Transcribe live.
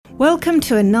Welcome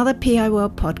to another PI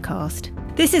World podcast.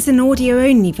 This is an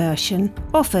audio-only version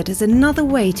offered as another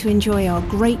way to enjoy our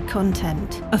great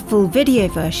content. A full video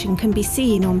version can be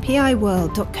seen on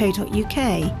piworld.co.uk,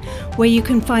 where you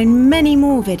can find many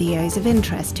more videos of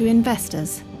interest to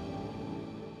investors.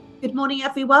 Good morning,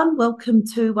 everyone. Welcome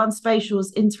to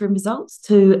 1Spatial's interim results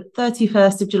to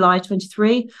 31st of July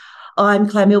 23. I'm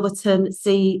Claire Milverton,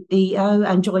 CEO,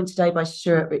 and joined today by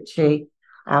Stuart Ritchie,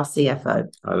 our CFO.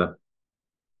 Hi there.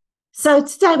 So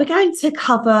today we're going to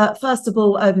cover, first of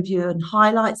all, overview and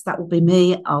highlights. That will be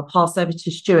me. I'll pass over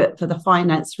to Stuart for the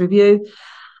finance review.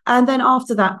 And then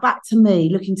after that, back to me,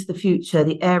 looking to the future,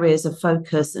 the areas of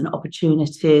focus and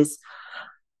opportunities,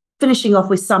 finishing off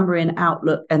with summary and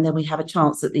outlook, and then we have a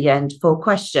chance at the end for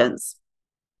questions.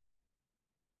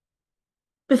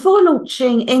 Before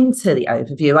launching into the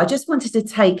overview, I just wanted to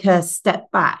take a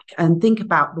step back and think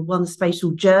about the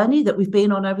 1Spatial journey that we've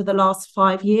been on over the last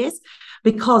 5 years,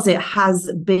 because it has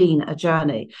been a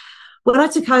journey. When I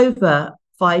took over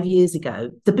 5 years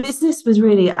ago, the business was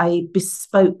really a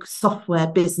bespoke software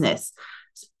business,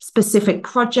 specific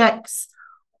projects,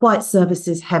 quite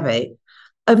services heavy.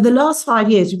 Over the last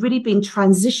 5 years, we've really been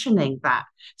transitioning that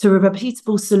to a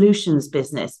repeatable solutions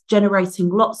business, generating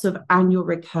lots of annual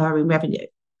recurring revenue.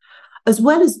 As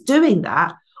well as doing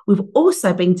that, we've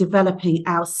also been developing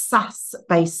our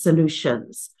SaaS-based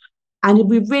solutions. And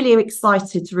we're really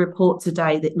excited to report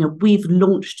today that we've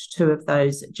launched 2 of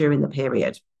those during the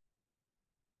period.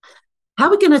 How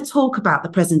we're going to talk about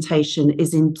the presentation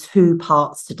is in 2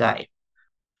 parts today.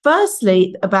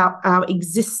 Firstly, about our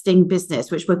existing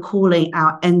business, which we're calling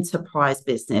our enterprise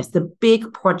business, the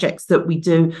big projects that we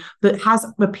do that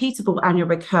has repeatable annual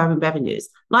recurring revenues,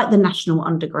 like the National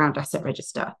Underground Asset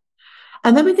Register.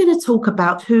 And then we're going to talk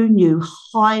about 2 new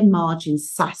high-margin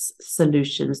SaaS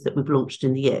solutions that we've launched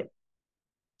in the year.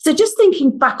 So just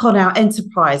thinking back on our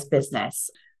enterprise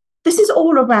business, this is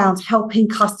all around helping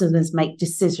customers make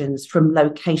decisions from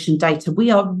location data. We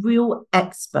are real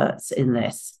experts in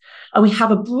this. And we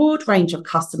have a broad range of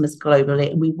customers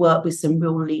globally, and we work with some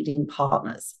real leading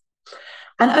partners.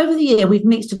 And over the year, we've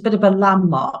reached a bit of a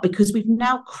landmark because we've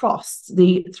now crossed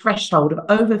the threshold of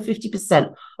over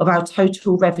 50% of our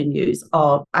total revenues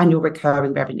are annual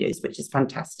recurring revenues, which is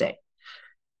fantastic.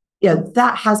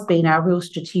 That has been our real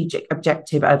strategic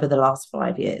objective over the last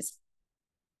 5 years.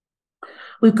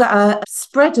 We've got a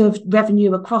spread of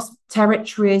revenue across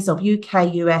territories of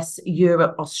UK, US,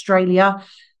 Europe, Australia.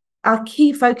 Our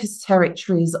key focus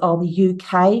territories are the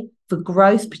UK for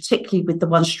growth, particularly with the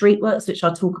 1Streetworks, which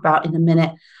I'll talk about in a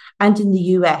minute. And in the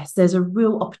US, there's a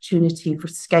real opportunity for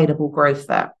scalable growth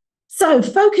there. So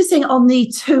focusing on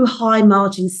the 2 high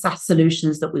margin SaaS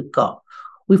solutions that we've got.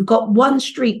 We've got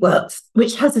 1Streetworks,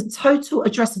 which has a total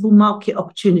addressable market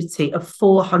opportunity of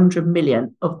 400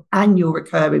 million of annual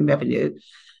recurring revenue.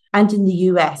 And in the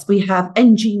US, we have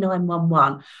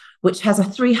NG911, which has a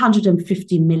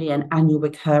 350 million annual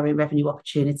recurring revenue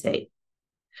opportunity.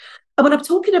 And when I'm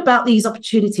talking about these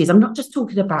opportunities, I'm not just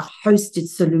talking about hosted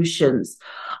solutions.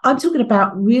 I'm talking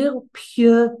about real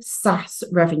pure SaaS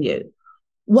revenue.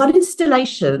 One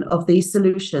installation of these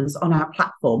solutions on our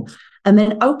platform, and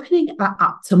then opening that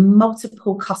up to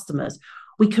multiple customers,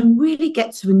 we can really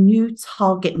get to a new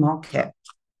target market.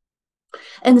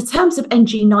 In the terms of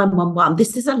NG911,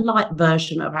 this is a light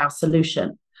version of our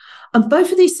solution. And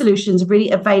both of these solutions are really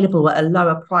available at a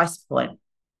lower price point.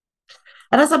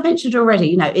 And as I mentioned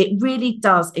already, it really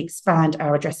does expand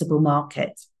our addressable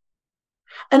market.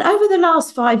 And over the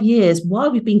last 5 years, while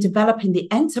we've been developing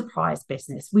the enterprise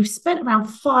business, we've spent around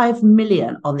 5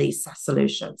 million on these SaaS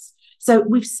solutions. So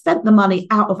we've spent the money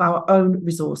out of our own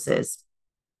resources.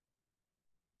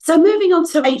 So moving on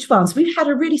to H1, so we've had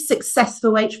a really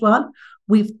successful H1.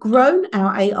 We've grown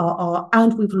our ARR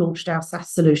and we've launched our SaaS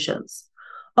solutions.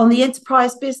 On the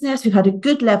enterprise business, we've had a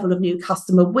good level of new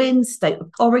customer wins, State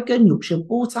of Oregon, Yorkshire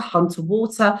Water, Hunter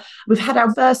Water. We've had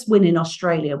our first win in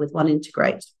Australia with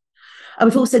 1Integrate. And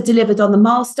we've also delivered on the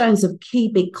milestones of key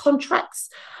big contracts,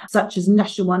 such as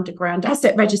National Underground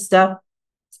Asset Register.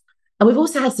 And we've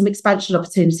also had some expansion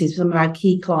opportunities from our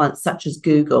key clients, such as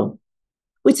Google.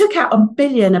 We took out 1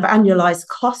 billion of annualized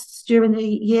costs during the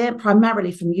year,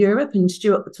 primarily from Europe, and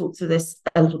Stuart will talk to this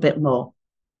a little bit more.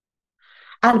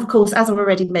 And of course, as I've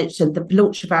already mentioned, the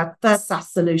launch of our first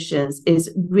SaaS solutions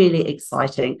is really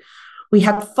exciting. We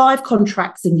had 5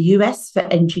 contracts in the US for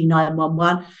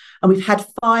NG911, and we've had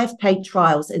 5 paid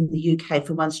trials in the UK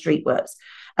for 1Streetworks.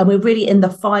 And we're really in the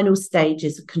final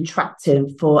stages of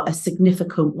contracting for a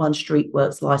significant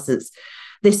 1Streetworks license.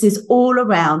 This is all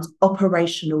around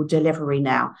operational delivery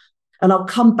now. And I'll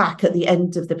come back at the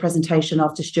end of the presentation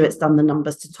after Stuart's done the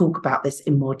numbers to talk about this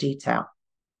in more detail.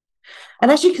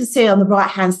 And as you can see on the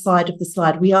right-hand side of the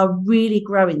slide, we are really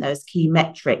growing those key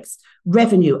metrics.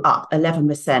 Revenue up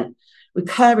 11%,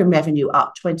 recurring revenue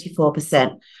up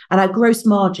 24%, and our gross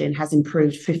margin has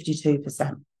improved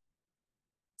 52%.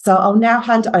 So I'll now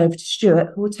hand over to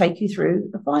Stuart, who will take you through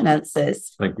the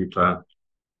finances. Thank you, Claire.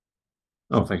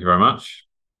 Oh, thank you very much.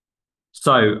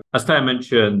 So, as Claire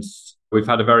mentioned, we've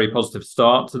had a very positive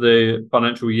start to the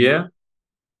financial year.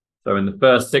 So in the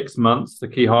first 6 months, the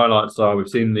key highlights are we've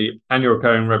seen the annual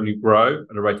recurring revenue grow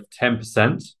at a rate of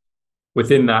 10%.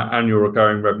 Within that annual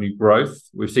recurring revenue growth,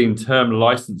 we've seen term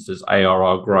licenses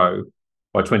ARR grow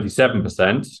by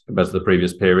 27% compared to the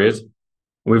previous period.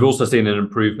 And we've also seen an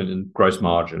improvement in gross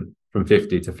margin from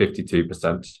 50 to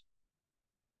 52%.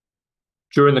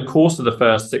 During the course of the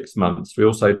first 6 months, we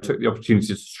also took the opportunity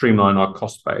to streamline our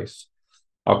cost base.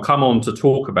 I'll come on to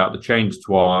talk about the change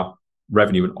to our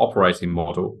revenue and operating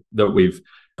model that we've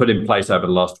put in place over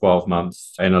the last 12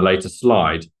 months in a later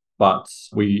slide, but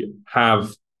we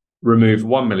have removed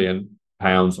 £1 million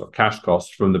of cash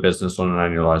costs from the business on an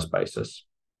annualized basis.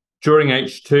 During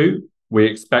H2, we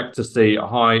expect to see a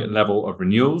high level of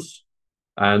renewals,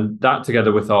 and that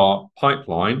together with our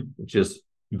pipeline, which is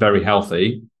very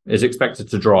healthy, is expected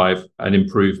to drive an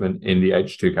improvement in the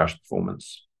H2 cash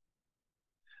performance.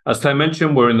 As Claire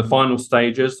mentioned, we're in the final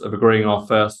stages of agreeing our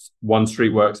first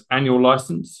 1Streetworks annual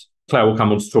license. Claire will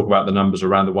come on to talk about the numbers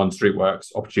around the 1Streetworks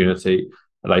opportunity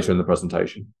later in the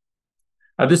presentation.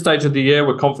 At this stage of the year,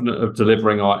 we're confident of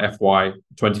delivering our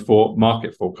FY24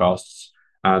 market forecasts,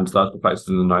 and that's reflected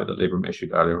in the note that Libram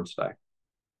issued earlier on today.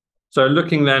 So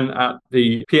looking then at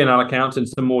the P&L account in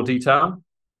some more detail,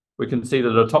 we can see that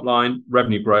the top line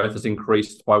revenue growth has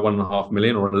increased by £1.5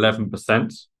 million or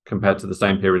 11% compared to the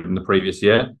same period in the previous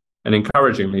year. And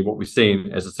encouragingly, what we've seen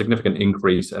is a significant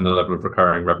increase in the level of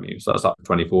recurring revenue. So that's up to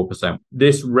 24%.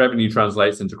 This revenue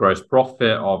translates into gross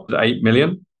profit of £8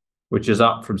 million, which is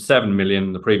up from £7 million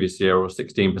in the previous year or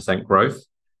 16% growth.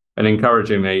 And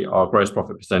encouragingly, our gross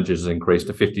profit percentage has increased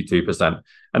to 52%.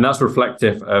 And that's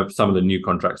reflective of some of the new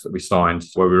contracts that we signed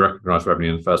where we recognise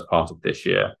revenue in the first part of this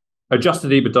year.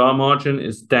 Adjusted EBITDA margin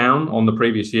is down on the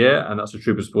previous year, and that's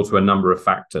attributable to a number of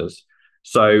factors.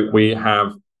 So we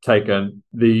have taken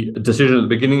the decision at the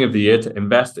beginning of the year to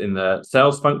invest in the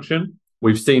sales function.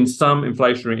 We've seen some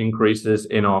inflationary increases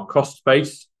in our cost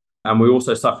base, and we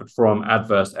also suffered from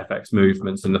adverse FX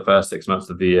movements in the first 6 months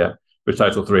of the year, which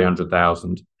total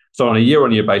 300,000. So on a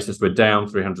year-on-year basis, we're down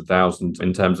 300,000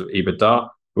 in terms of EBITDA,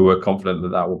 but we're confident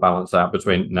that that will balance out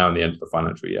between now and the end of the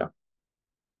financial year.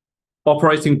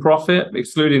 Operating profit,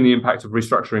 excluding the impact of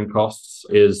restructuring costs,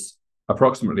 is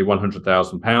approximately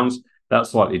 £100,000.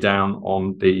 That's slightly down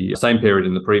on the same period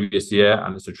in the previous year,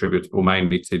 and it's attributable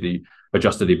mainly to the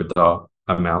adjusted EBITDA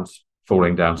amount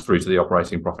falling down through to the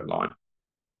operating profit line.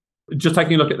 Just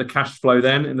taking a look at the cash flow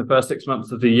then in the first 6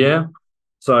 months of the year.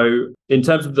 So in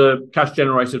terms of the cash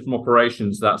generated from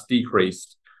operations, that's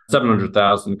decreased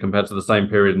 700,000 compared to the same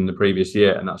period in the previous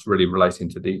year, and that's really relating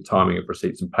to the timing of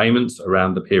receipts and payments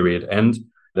around the period end.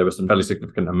 There were some fairly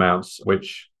significant amounts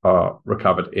which are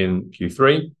recovered in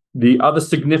Q3. The other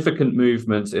significant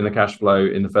movements in the cash flow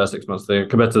in the first 6 months there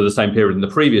compared to the same period in the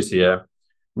previous year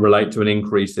relate to an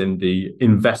increase in the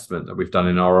investment that we've done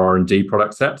in our R&D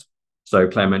product set. So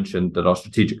Claire mentioned that our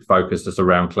strategic focus is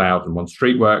around cloud and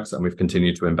 1Streetworks, and we've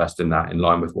continued to invest in that in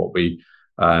line with what we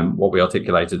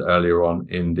articulated earlier on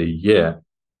in the year.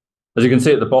 As you can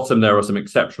see at the bottom, there are some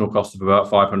exceptional costs of about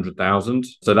 500,000.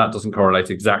 So that doesn't correlate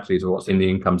exactly to what's in the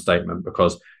income statement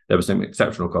because there were some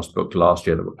exceptional costs booked last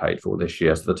year that were paid for this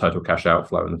year. So the total cash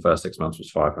outflow in the first 6 months was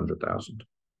 500,000.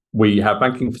 We have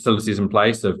banking facilities in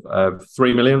place of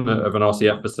 3 million of an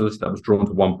RCF facility that was drawn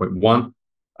to 1.1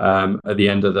 at the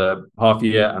end of the half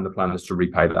year, and the plan is to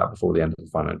repay that before the end of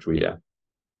the financial year.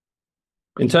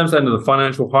 In terms then of the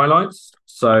financial highlights,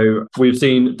 so we've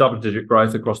seen double-digit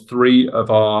growth across 3 of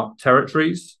our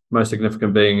territories, most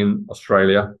significant being in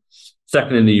Australia,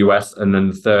 second in the US, and then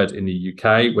the third in the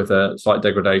UK, with a slight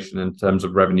degradation in terms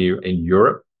of revenue in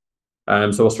Europe.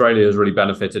 So Australia has really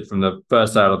benefited from the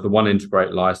first sale of the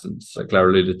 1Integrate license that Claire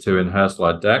alluded to in her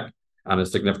slide deck, and a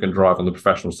significant drive on the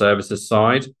professional services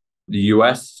side. The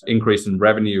US increase in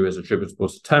revenue is attributable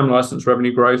to term license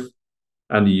revenue growth,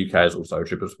 and the UK is also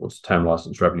attributable to term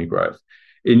license revenue growth.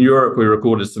 In Europe, we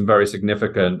recorded some very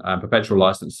significant perpetual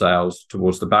license sales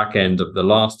towards the back end of the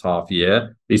last half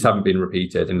year. These haven't been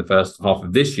repeated in the first half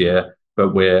of this year,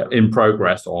 but we're in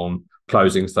progress on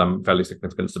closing some fairly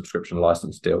significant subscription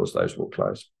license deals. Those will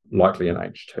close likely in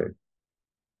H2.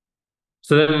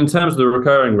 So then in terms of the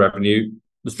recurring revenue,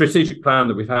 The strategic plan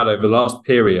that we've had over the last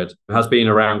period has been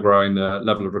around growing the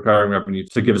level of recurring revenue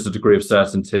to give us a degree of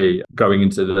certainty going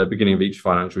into the beginning of each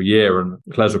financial year. And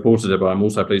Claire's reported it, but I'm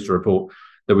also pleased to report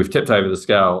that we've tipped over the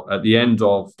scale. At the end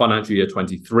of financial year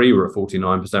 23, we're at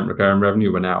 49% recurring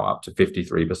revenue. We're now up to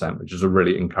 53%, which is a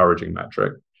really encouraging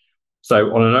metric.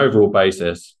 So on an overall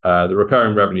basis, the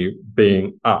recurring revenue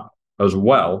being up as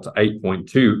well to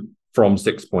 8.2 from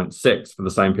 6.6 for the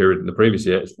same period in the previous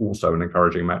year is also an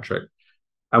encouraging metric.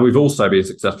 And we've also been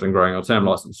successful in growing our term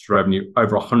license revenue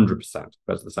over 100% compared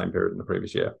to the same period in the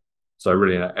previous year. So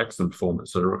really an excellent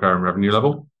performance at a recurring revenue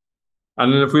level.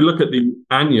 And then if we look at the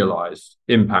annualized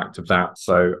impact of that,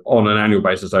 so on an annual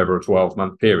basis over a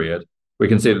 12-month period, we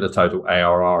can see that the total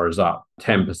ARR is up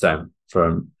 10%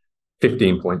 from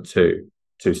 15.2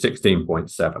 to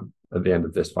 16.7 at the end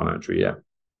of this financial year.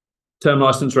 Term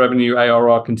license revenue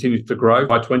ARR continues to grow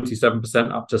by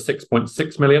 27% up to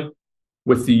 6.6 million,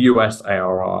 with the US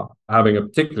ARR having a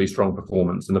particularly strong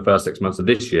performance in the first 6 months of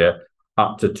this year,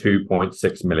 up to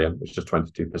 2.6 million, which is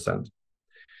 22%.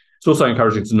 It's also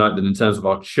encouraging to note that in terms of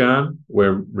our churn,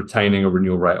 we're retaining a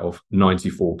renewal rate of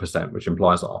 94%, which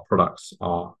implies that our products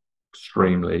are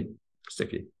extremely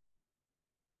sticky.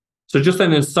 So just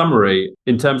then in summary,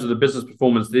 in terms of the business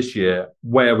performance this year,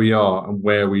 where we are and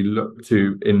where we look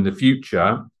to in the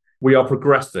future, we are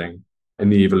progressing in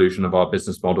the evolution of our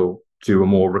business model to a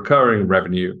more recurring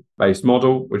revenue-based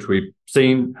model, which we've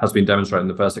seen has been demonstrated in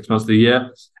the first 6 months of the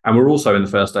year. And we're also in the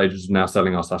first stages of now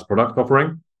selling our SaaS product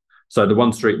offering. So the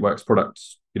 1Streetworks product,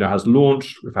 has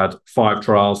launched. We've had 5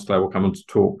 trials. Claire will come on to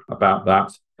talk about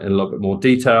that in a little bit more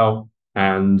detail.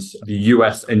 And the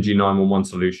US NG911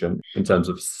 solution in terms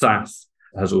of SaaS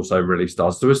has also really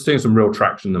started. So we're seeing some real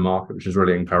traction in the market, which is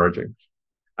really encouraging.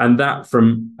 And that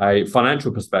from a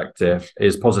financial perspective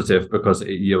is positive because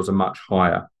it yields a much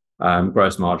higher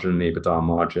gross margin and EBITDA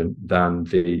margin than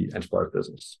the enterprise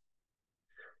business.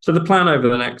 So the plan over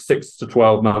the next 6 to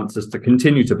 12 months is to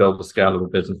continue to build a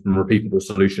scalable business and repeatable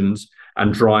solutions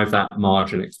and drive that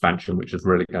margin expansion, which is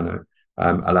really going to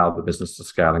allow the business to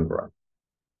scale and grow.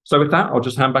 So with that, I'll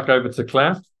just hand back over to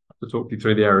Claire to talk you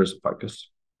through the areas of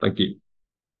focus. Thank you.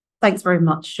 Thanks very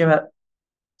much, Stuart.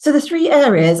 So the 3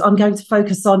 areas I'm going to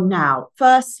focus on now.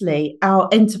 Firstly, our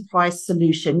enterprise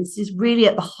solution. This is really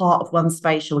at the heart of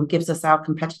 1Spatial and gives us our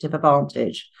competitive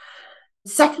advantage.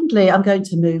 Secondly, I'm going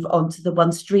to move on to the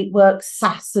 1Streetworks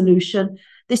SaaS solution.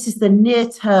 This is the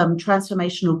near-term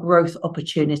transformational growth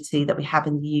opportunity that we have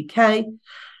in the UK.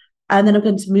 And then I'm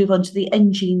going to move on to the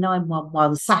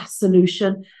NG911 SaaS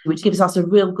solution, which gives us a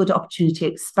real good opportunity to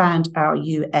expand our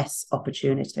US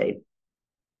opportunity.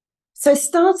 So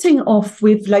starting off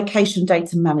with location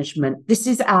data management, this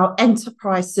is our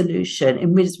enterprise solution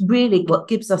and is really what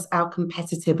gives us our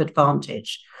competitive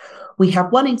advantage. We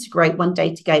have one integrate, one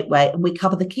data gateway, and we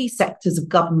cover the key sectors of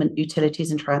government, utilities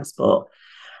and transport.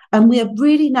 And we are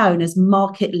really known as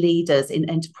market leaders in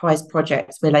enterprise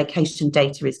projects where location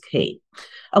data is key.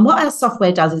 And what our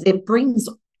software does is it brings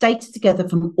data together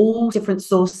from all different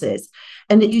sources,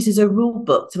 and it uses a rule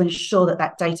book to ensure that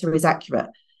that data is accurate.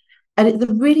 And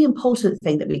the really important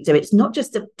thing that we do, it's not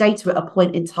just the data at a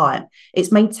point in time,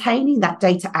 it's maintaining that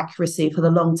data accuracy for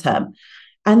the long term.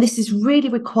 And this is really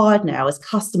required now as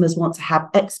customers want to have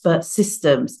expert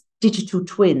systems, digital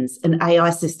twins and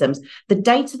AI systems. The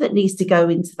data that needs to go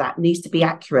into that needs to be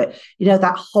accurate.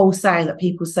 That whole saying that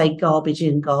people say garbage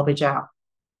in, garbage out.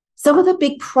 Some of the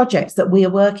big projects that we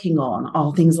are working on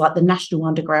are things like the National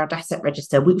Underground Asset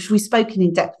Register, which we've spoken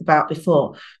in depth about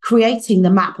before, creating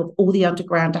the map of all the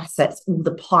underground assets, all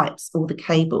the pipes, all the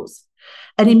cables.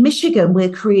 And in Michigan, we're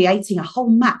creating a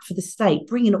whole map for the state,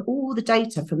 bringing all the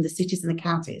data from the cities and the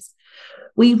counties.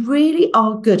 We really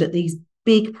are good at these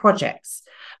big projects,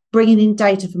 bringing in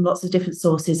data from lots of different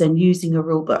sources and using a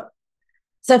rule book.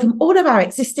 So from all of our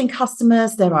existing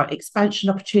customers, there are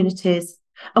expansion opportunities.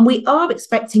 And we are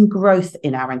expecting growth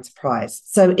in our enterprise.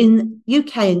 So in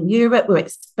UK and Europe, we're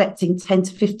expecting 10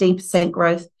 to 15%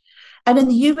 growth. And in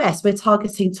the US, we're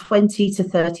targeting 20 to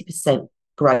 30%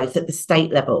 growth at the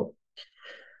state level.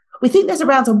 We think there's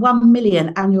around a 1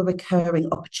 million annual recurring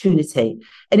opportunity.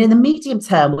 And in the medium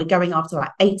term, we're going after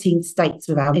like 18 states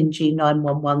with our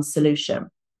NG911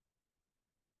 solution.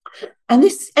 And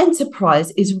this enterprise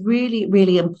is really,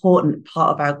 really important part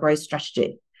of our growth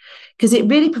strategy, because it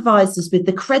really provides us with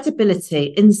the credibility,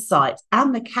 insight,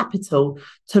 and the capital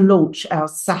to launch our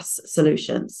SaaS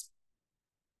solutions.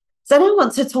 So now I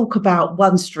want to talk about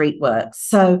 1Streetworks.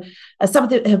 So some of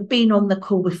them have been on the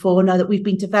call before know that we've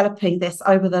been developing this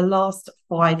over the last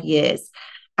 5 years.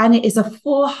 And it is a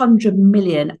 400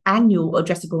 million annual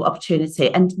addressable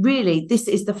opportunity. And really, this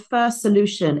is the first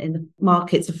solution in the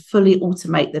market to fully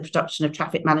automate the production of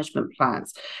traffic management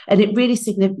plans. And it really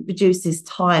significantly reduces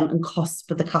time and costs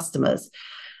for the customers.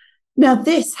 Now,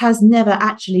 this has never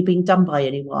actually been done by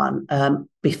anyone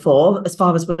before, as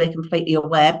far as we're completely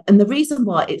aware. And the reason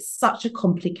why it's such a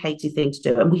complicated thing to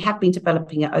do, and we have been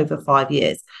developing it over 5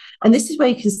 years. And this is where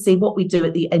you can see what we do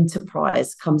at the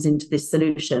enterprise comes into this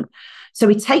solution. So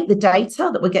we take the data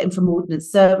that we're getting from Ordnance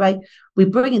Survey, we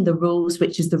bring in the rules,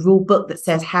 which is the rule book that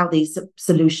says how these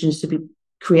solutions should be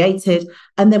created,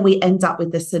 and then we end up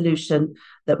with the solution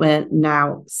that we're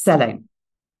now selling.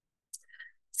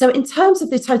 So in terms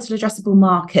of the total addressable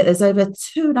market, there's over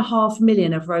 2.5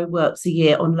 million of roadworks a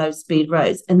year on low-speed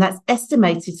roads, and that's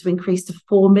estimated to increase to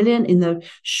 4 million in the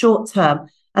short term.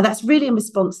 And that's really in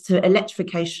response to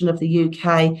electrification of the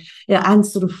UK, and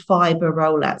sort of fibre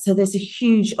rollout. So there's a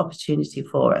huge opportunity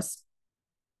for us.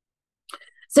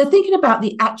 So thinking about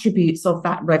the attributes of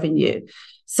that revenue.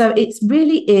 So it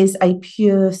really is a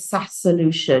pure SaaS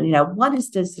solution. One is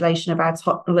the installation of our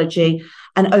technology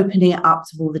and opening it up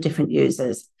to all the different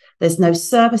users. There's no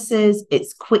services,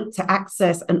 it's quick to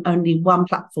access and only one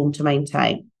platform to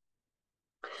maintain.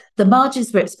 The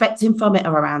margins we're expecting from it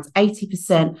are around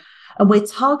 80%, and we're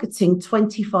targeting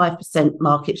 25%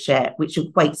 market share, which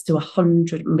equates to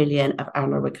 100 million of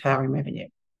annual recurring revenue.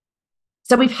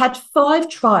 So we've had 5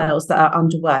 trials that are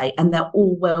underway, and they're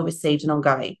all well received and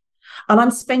ongoing. And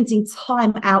I'm spending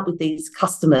time out with these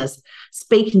customers,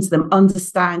 speaking to them,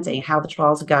 understanding how the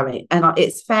trials are going. And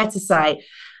it's fair to say,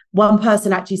 one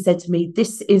person actually said to me,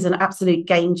 this is an absolute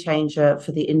game changer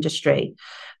for the industry.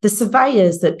 The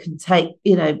surveyors that can take,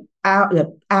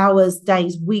 hours,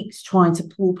 days, weeks trying to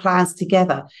pull plans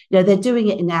together, they're doing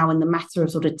it now in the matter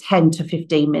of sort of 10 to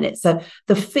 15 minutes. So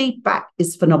the feedback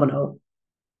is phenomenal.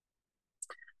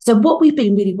 So what we've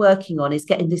been really working on is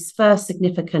getting this first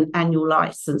significant annual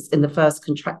license in the first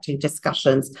contracting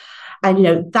discussions.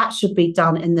 And, that should be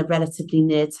done in the relatively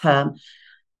near term.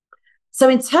 So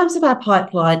in terms of our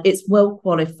pipeline, it's well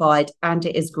qualified and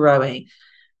it is growing.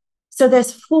 So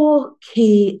there's 4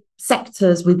 key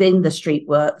sectors within the street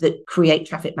work that create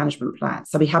traffic management plans.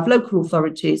 So we have local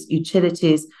authorities,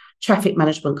 utilities, traffic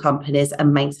management companies,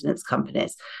 and maintenance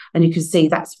companies. And you can see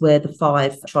that's where the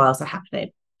 5 trials are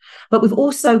happening. But we've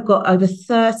also got over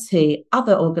 30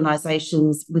 other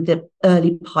organisations with the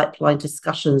early pipeline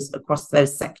discussions across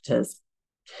those sectors.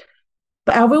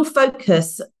 But our real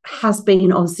focus has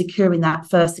been on securing that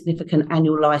first significant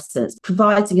annual licence,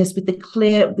 providing us with the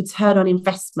clear return on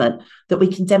investment that we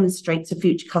can demonstrate to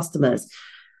future customers.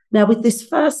 Now, with this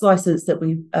first licence that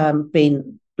we've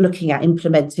been looking at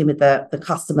implementing with the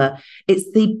customer,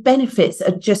 it's the benefits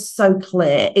are just so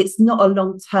clear. It's not a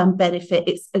long-term benefit.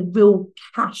 It's a real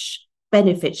cash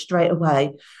benefit straight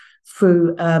away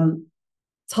through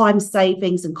time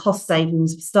savings and cost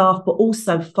savings of staff, but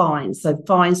also fines. So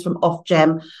fines from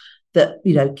Ofgem that,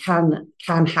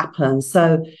 can happen.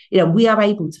 So, we are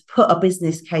able to put a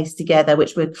business case together,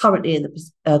 which we're currently in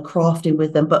the crafting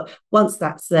with them. But once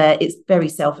that's there, it's very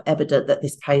self-evident that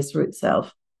this pays for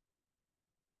itself.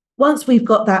 Once we've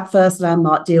got that first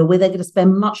landmark deal, we're then going to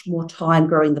spend much more time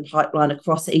growing the pipeline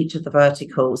across each of the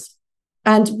verticals.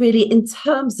 And really, in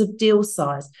terms of deal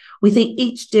size, we think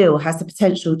each deal has the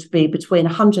potential to be between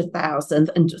 100,000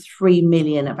 and 3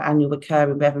 million of annual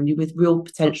recurring revenue, with real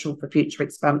potential for future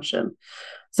expansion.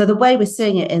 So the way we're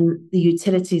seeing it in the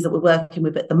utilities that we're working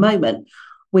with at the moment,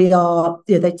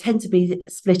 they tend to be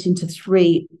split into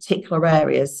 3 particular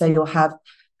areas. So you'll have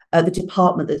the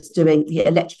department that's doing the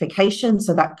electrification.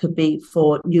 So that could be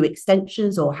for new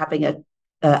extensions or having a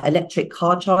electric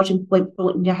car charging point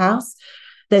in your house.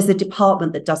 There's the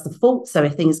department that does the fault. So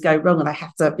if things go wrong and they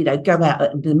have to, go out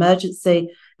at an emergency.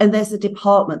 And there's the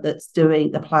department that's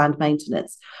doing the planned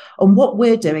maintenance. And what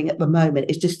we're doing at the moment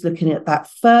is just looking at that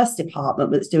first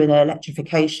department that's doing the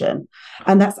electrification.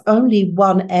 And that's only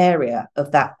one area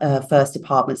of that first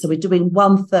department. So we're doing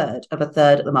 1/3 of a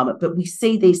third at the moment. But we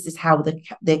see this as how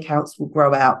the accounts will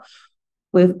grow out.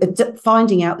 We're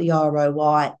finding out the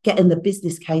ROI, getting the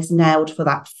business case nailed for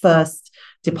that first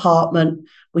department.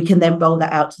 We can then roll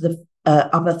that out to the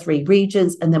other 3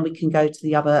 regions, and then we can go to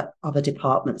the other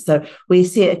departments. So we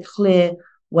see a clear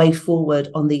way forward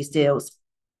on these deals.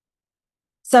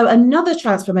 So another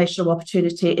transformational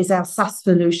opportunity is our SaaS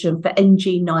solution for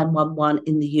NG 911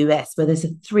 in the US, where there's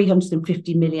a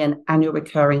 350 million annual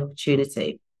recurring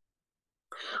opportunity.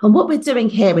 And what we're doing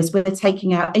here is we're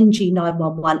taking our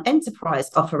NG911 enterprise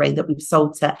offering that we've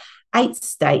sold to 8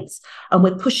 states, and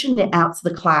we're pushing it out to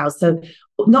the cloud. So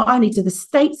not only do the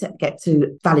states get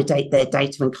to validate their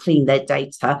data and clean their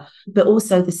data, but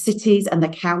also the cities and the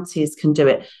counties can do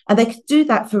it. And they can do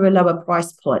that for a lower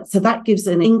price point. So that gives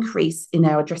an increase in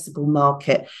our addressable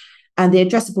market. And the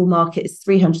addressable market is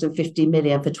 350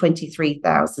 million for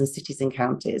 23,000 cities and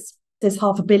counties. There's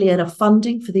 $500 million of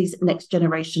funding for these next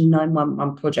generation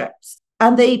 911 projects.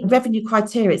 And the revenue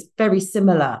criteria is very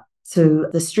similar to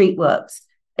the Streetworks.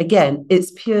 Again,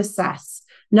 it's pure SaaS,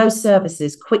 no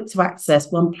services, quick to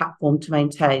access, one platform to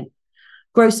maintain.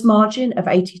 Gross margin of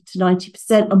 80 to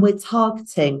 90%, and we're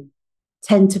targeting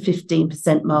 10 to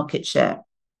 15% market share.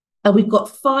 And we've got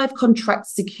 5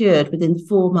 contracts secured within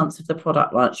 4 months of the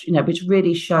product launch, which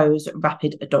really shows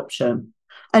rapid adoption.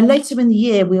 And later in the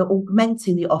year, we are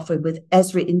augmenting the offer with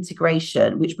Esri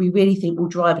integration, which we really think will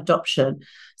drive adoption.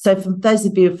 So for those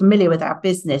of you who are familiar with our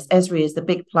business, Esri is the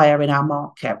big player in our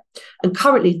market. And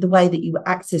currently, the way that you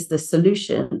access the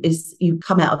solution is you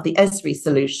come out of the Esri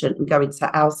solution and go into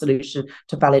our solution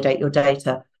to validate your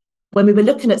data. When we were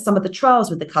looking at some of the trials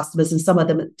with the customers and some of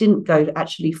them didn't go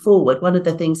actually forward, one of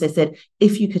the things they said,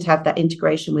 if you could have that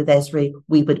integration with Esri,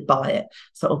 we would buy it.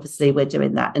 So obviously we're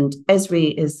doing that. And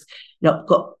Esri is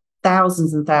got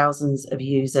thousands and thousands of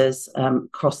users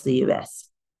across the US.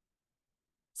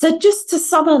 So just to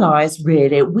summarize,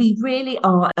 really, we really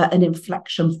are at an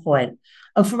inflection point.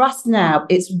 And for us now,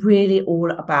 it's really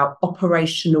all about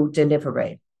operational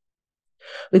delivery.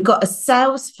 We've got a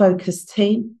sales-focused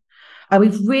team. And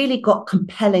we've really got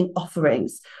compelling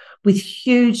offerings with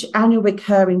huge annual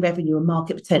recurring revenue and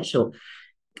market potential.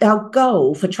 Our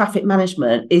goal for traffic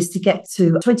management is to get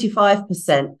to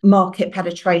 25% market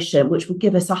penetration, which will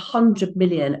give us 100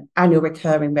 million annual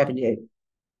recurring revenue.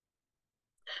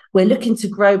 We're looking to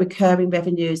grow recurring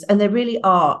revenues, and there really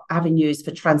are avenues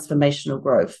for transformational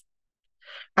growth.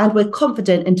 And we're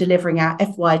confident in delivering our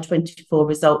FY24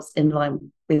 results in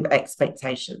line with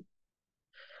expectation.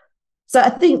 So I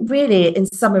think really, in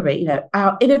summary,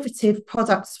 our innovative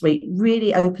product suite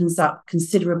really opens up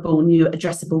considerable new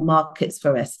addressable markets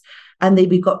for us. And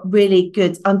we've got really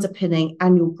good underpinning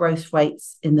annual growth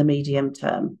rates in the medium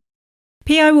term.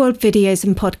 PI World videos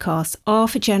and podcasts are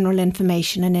for general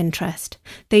information and interest.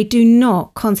 They do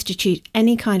not constitute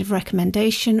any kind of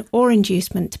recommendation or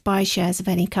inducement to buy shares of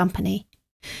any company.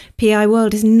 PI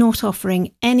World is not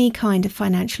offering any kind of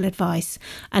financial advice,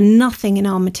 and nothing in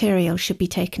our material should be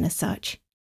taken as such.